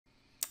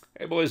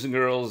Hey boys and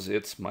girls,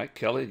 it's Mike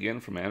Kelly again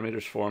from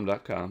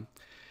AnimatorSforum.com,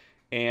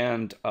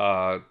 and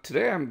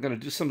today I'm going to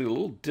do something a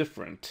little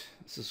different.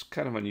 This is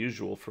kind of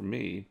unusual for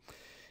me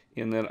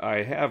in that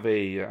I'm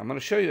going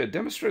to show you,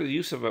 demonstrate the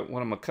use of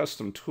one of my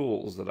custom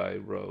tools that I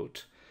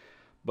wrote.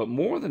 But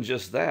more than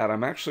just that,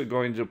 I'm actually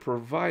going to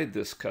provide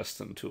this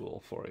custom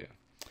tool for you.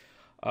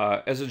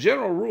 As a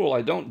general rule,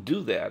 I don't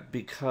do that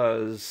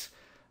because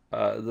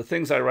the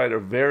things I write are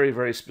very,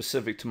 very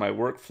specific to my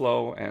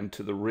workflow and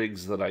to the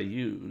rigs that I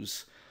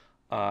use.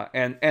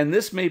 And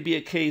this may be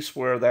a case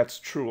where that's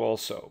true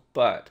also,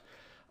 but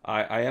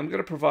I am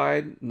going to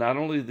provide not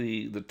only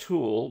the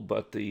tool,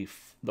 but the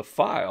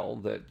file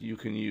that you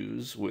can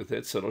use with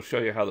it, so it'll show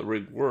you how the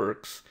rig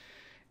works.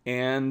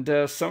 And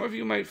some of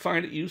you might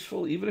find it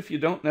useful, even if you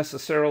don't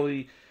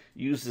necessarily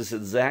use this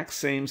exact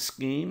same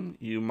scheme.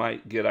 You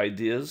might get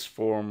ideas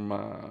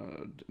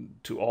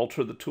to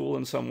alter the tool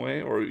in some way,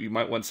 or you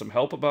might want some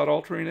help about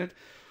altering it.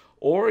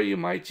 Or you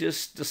might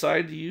just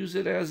decide to use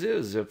it as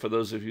is, for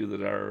those of you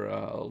that are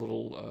a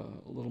little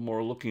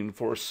more looking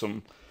for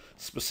some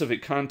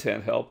specific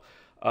content help.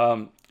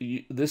 The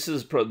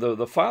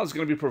file is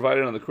going to be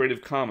provided on the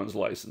Creative Commons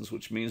license,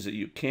 which means that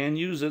you can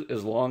use it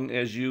as long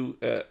as you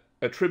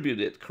attribute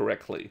it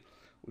correctly,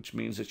 which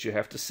means that you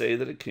have to say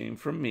that it came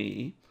from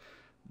me.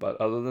 But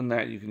other than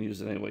that, you can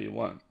use it any way you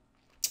want.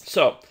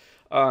 So,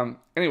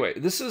 anyway,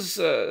 this is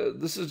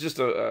just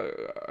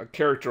a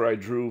character I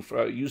drew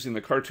using the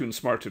Cartoon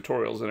Smart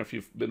tutorials, and if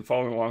you've been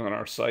following along on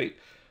our site,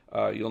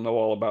 you'll know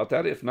all about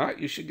that. If not,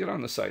 you should get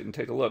on the site and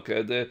take a look.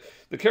 The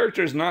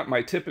character is not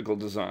my typical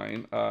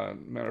design.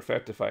 Matter of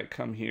fact, if I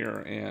come here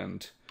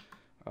and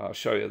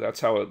show you,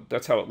 that's how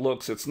it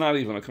looks. It's not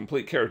even a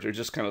complete character,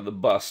 just kind of the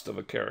bust of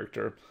a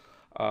character.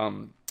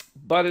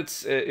 But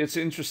it's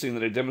interesting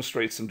that it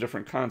demonstrates some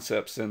different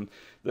concepts, and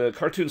the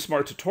Cartoon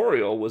Smart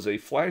tutorial was a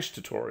Flash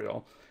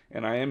tutorial,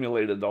 and I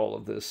emulated all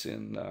of this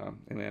in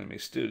Anime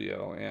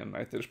Studio, and I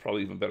think there's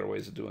probably even better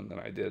ways of doing it than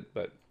I did,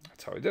 but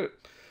that's how I did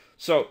it.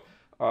 So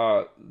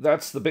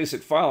that's the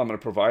basic file I'm going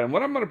to provide, and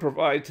what I'm going to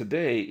provide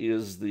today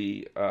is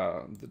the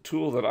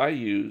tool that I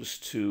use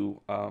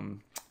to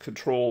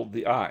control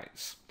the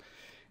eyes.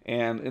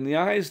 And in the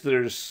eyes,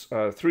 there's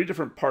three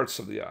different parts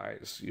of the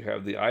eyes. You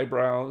have the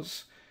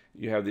eyebrows,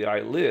 you have the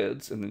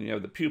eyelids, and then you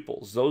have the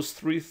pupils. Those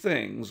three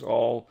things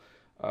all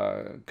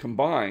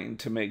combine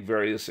to make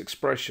various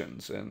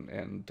expressions,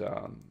 and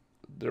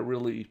they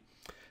really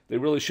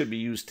should be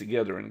used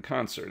together in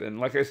concert. And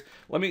let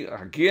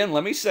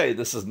me say,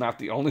 this is not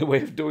the only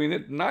way of doing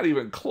it. Not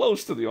even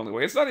close to the only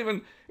way. It's not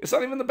even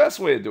the best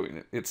way of doing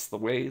it. It's the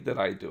way that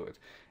I do it.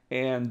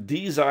 And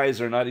these eyes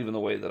are not even the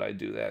way that I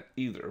do that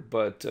either.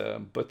 But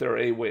they're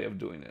a way of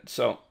doing it.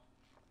 So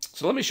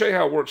let me show you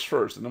how it works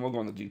first, and then we'll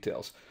go into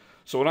details.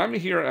 So when I'm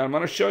here, I'm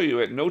going to show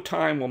you, at no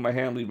time will my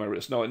hand leave my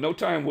wrist. No, at no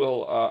time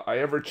will I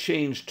ever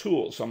change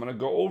tools. So I'm going to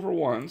go over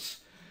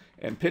once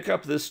and pick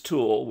up this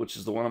tool, which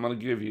is the one I'm going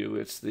to give you.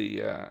 It's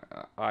the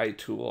eye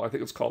tool. I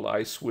think it's called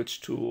Eye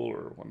Switch Tool,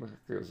 or what the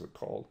heck is it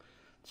called?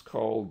 It's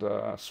called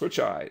Switch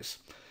Eyes.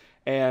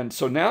 And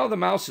so now the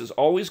mouse is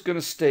always going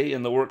to stay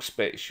in the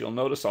workspace. You'll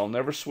notice I'll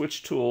never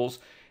switch tools.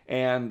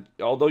 And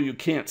although you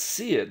can't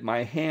see it,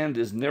 my hand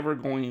is never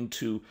going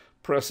to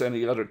press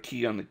any other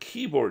key on the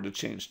keyboard to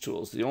change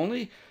tools. The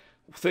only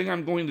thing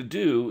I'm going to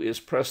do is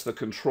press the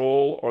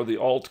Control or the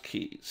Alt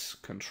keys.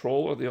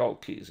 Control or the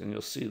Alt keys, and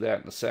you'll see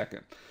that in a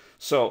second.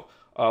 So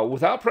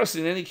without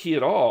pressing any key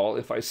at all,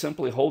 if I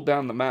simply hold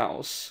down the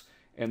mouse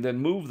and then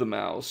move the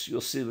mouse, you'll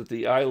see that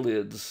the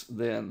eyelids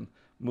then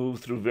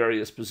move through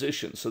various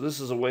positions. So this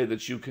is a way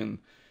that you can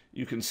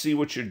see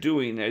what you're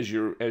doing as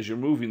you're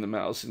moving the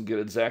mouse and get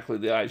exactly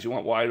the eyes you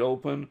want wide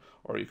open,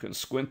 or you can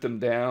squint them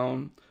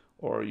down,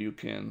 or you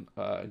can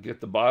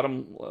get the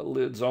bottom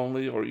lids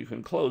only, or you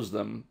can close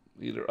them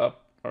either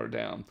up or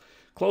down.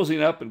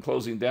 Closing up and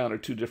closing down are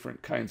two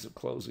different kinds of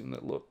closing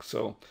that look.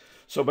 So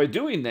by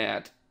doing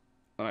that,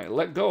 when I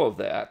let go of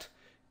that,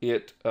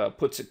 it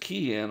puts a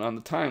key in on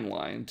the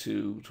timeline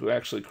to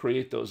actually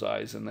create those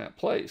eyes in that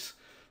place.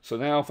 So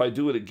now if I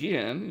do it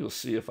again, you'll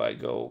see if I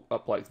go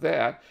up like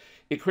that,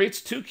 it creates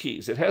two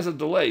keys. It has a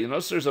delay. You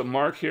notice there's a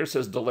mark here that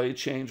says delay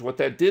change. What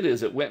that did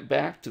is it went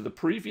back to the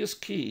previous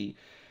key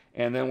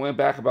and then went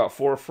back about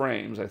 4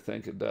 frames, I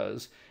think it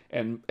does,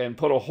 and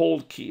put a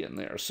hold key in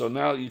there. So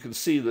now you can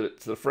see that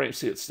the frame,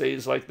 see it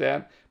stays like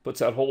that, puts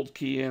that hold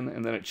key in,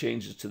 and then it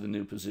changes to the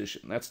new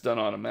position. That's done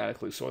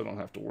automatically, so I don't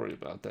have to worry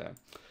about that.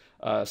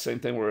 Same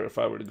thing where if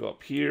I were to go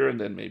up here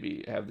and then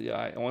maybe have the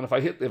eye, and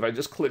if I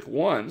just click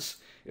once,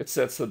 it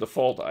sets the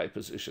default eye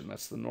position.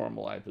 That's the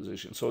normal eye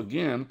position. So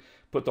again,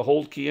 put the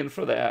hold key in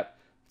for that,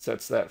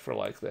 sets that for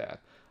like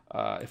that.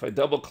 If I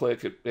double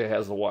click, it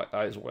has the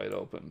eyes wide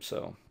open.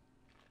 So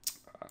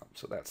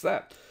that's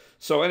that.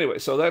 So anyway,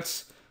 so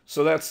that's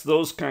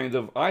those kind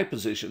of eye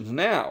positions.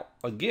 Now,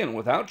 again,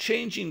 without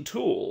changing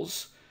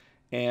tools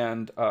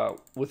and so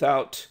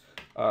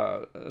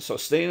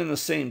staying in the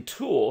same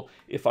tool,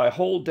 if I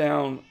hold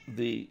down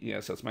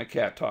yes, that's my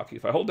cat talking.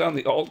 If I hold down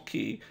the Alt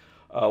key,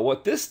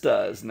 What this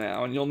does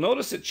now, and you'll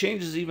notice it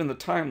changes even the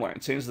timeline.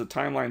 It changes the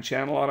timeline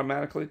channel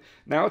automatically.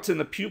 Now it's in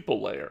the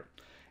pupil layer.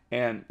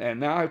 And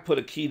now I put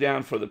a key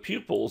down for the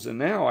pupils, and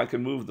now I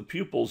can move the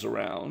pupils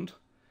around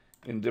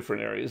in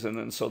different areas, and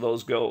then so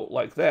those go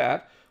like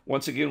that.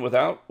 Once again,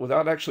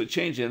 without actually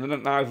changing. And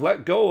then now I've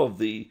let go of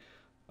the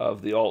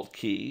Alt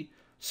key.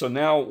 So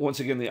now, once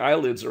again, the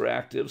eyelids are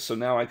active. So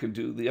now I can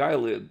do the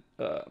eyelid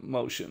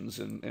motions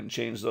and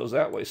change those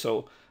that way.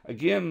 So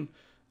again,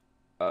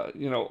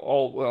 you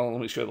know, well,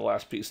 let me show you the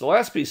last piece. The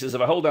last piece is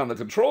if I hold down the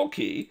Control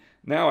key,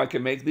 now I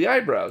can make the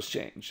eyebrows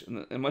change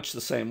in much the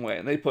same way.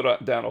 And they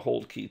put down a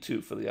Hold key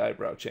too for the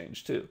eyebrow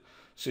change too.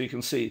 So you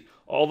can see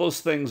all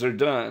those things are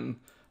done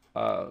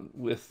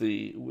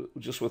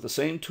just with the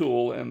same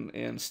tool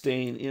and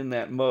staying in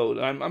that mode.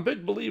 I'm a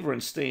big believer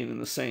in staying in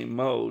the same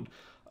mode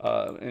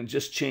and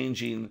just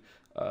changing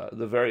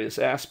the various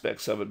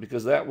aspects of it,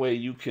 because that way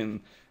you can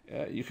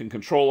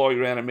control all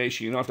your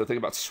animation. You don't have to think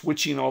about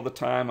switching all the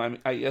time.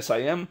 Yes, I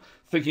am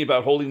thinking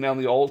about holding down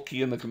the Alt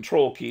key and the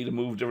Control key to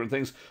move different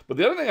things. But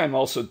the other thing I'm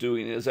also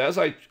doing is as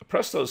I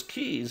press those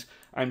keys,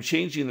 I'm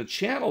changing the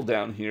channel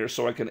down here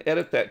so I can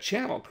edit that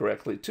channel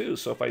correctly too.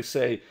 So if I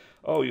say,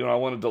 oh, you know, I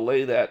want to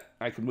delay that,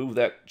 I can move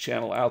that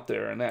channel out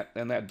there, and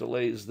that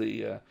delays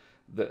the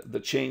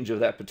change of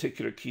that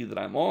particular key that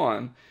I'm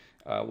on,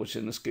 which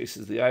in this case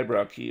is the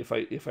eyebrow key.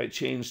 If I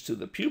change to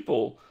the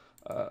pupil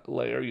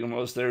layer, you'll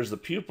notice there's the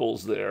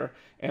pupils there.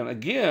 And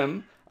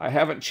again, I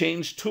haven't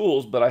changed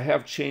tools, but I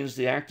have changed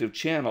the active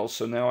channel,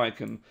 so now I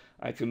can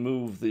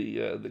move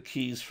the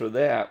keys for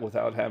that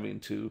without having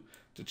to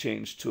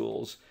change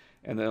tools.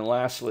 And then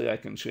lastly, I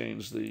can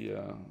change the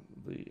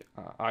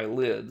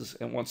eyelids,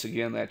 and once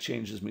again that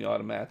changes me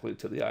automatically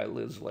to the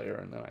eyelids layer,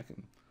 and then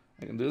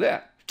I can do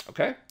that.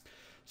 Okay,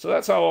 so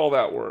that's how all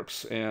that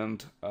works,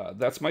 and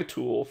that's my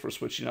tool for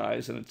switching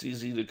eyes, and it's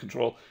easy to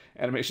control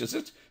animations.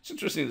 It's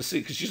interesting to see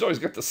because she's always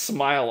got the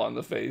smile on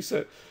the face.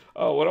 What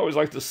I always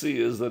like to see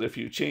is that if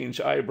you change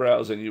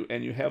eyebrows and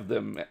you have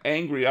them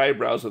angry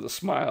eyebrows with a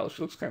smile,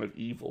 she looks kind of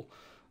evil.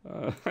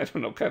 I don't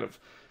know, kind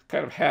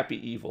of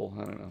happy evil.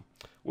 I don't know,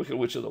 Wicked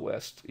Witch of the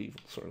West evil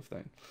sort of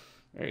thing.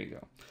 There you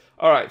go.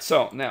 All right,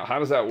 so now how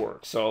does that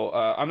work? So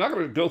I'm not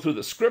going to go through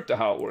the script of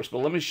how it works, but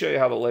let me show you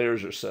how the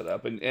layers are set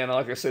up. And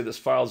like I say, this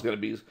file is going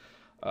to be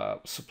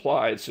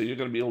supplied, so you're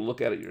going to be able to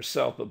look at it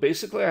yourself. But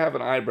basically, I have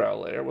an eyebrow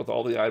layer with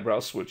all the eyebrow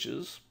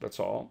switches. That's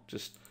all,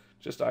 just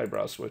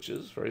eyebrow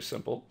switches, very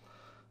simple.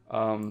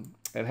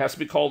 It has to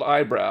be called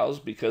eyebrows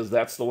because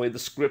that's the way the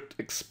script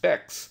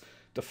expects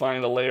to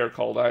find a layer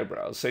called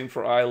eyebrows. Same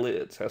for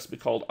eyelids, it has to be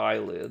called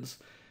eyelids.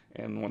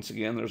 And once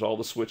again, there's all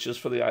the switches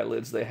for the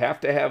eyelids. They have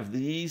to have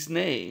these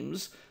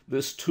names.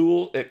 This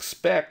tool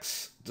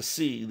expects to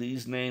see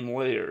these name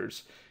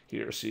layers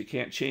here. So you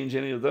can't change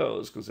any of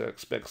those because it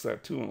expects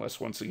that too, unless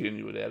once again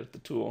you would edit the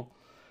tool.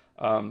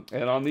 And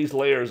on these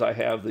layers, I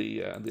have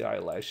the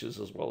eyelashes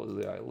as well as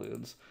the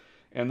eyelids.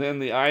 And then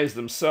the eyes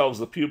themselves,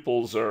 the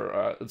pupils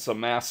are, it's a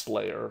masked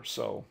layer.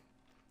 So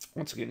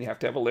once again, you have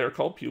to have a layer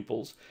called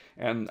pupils,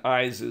 and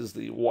eyes is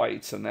the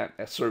whites, and that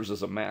serves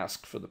as a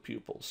mask for the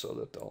pupils so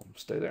that they'll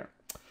stay there.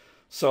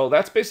 So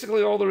that's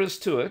basically all there is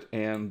to it,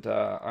 and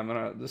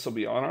this will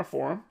be on our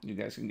forum. You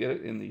guys can get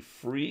it in the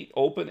free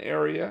open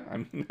area. I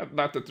mean,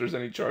 not that there's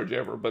any charge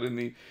ever, but in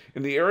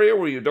the area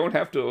where you don't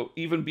have to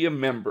even be a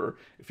member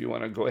if you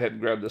want to go ahead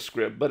and grab the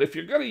script. But if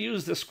you're going to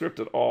use this script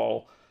at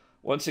all,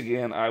 once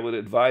again, I would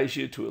advise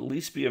you to at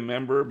least be a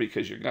member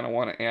because you're going to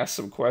want to ask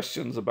some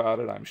questions about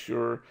it, I'm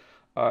sure.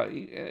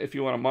 If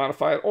you want to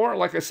modify it, or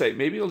like I say,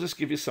 maybe it'll just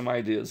give you some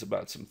ideas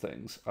about some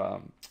things.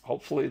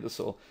 Hopefully this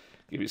will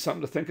give you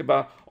something to think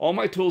about. All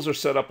my tools are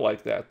set up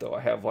like that, though.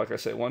 I have, like I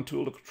say, one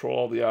tool to control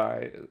all the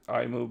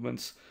eye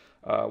movements,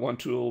 one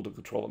tool to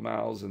control the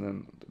mouths, and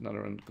then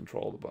another one to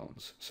control the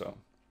bones. So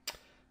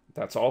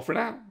that's all for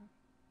now.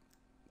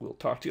 We'll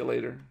talk to you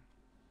later.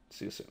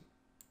 See you soon.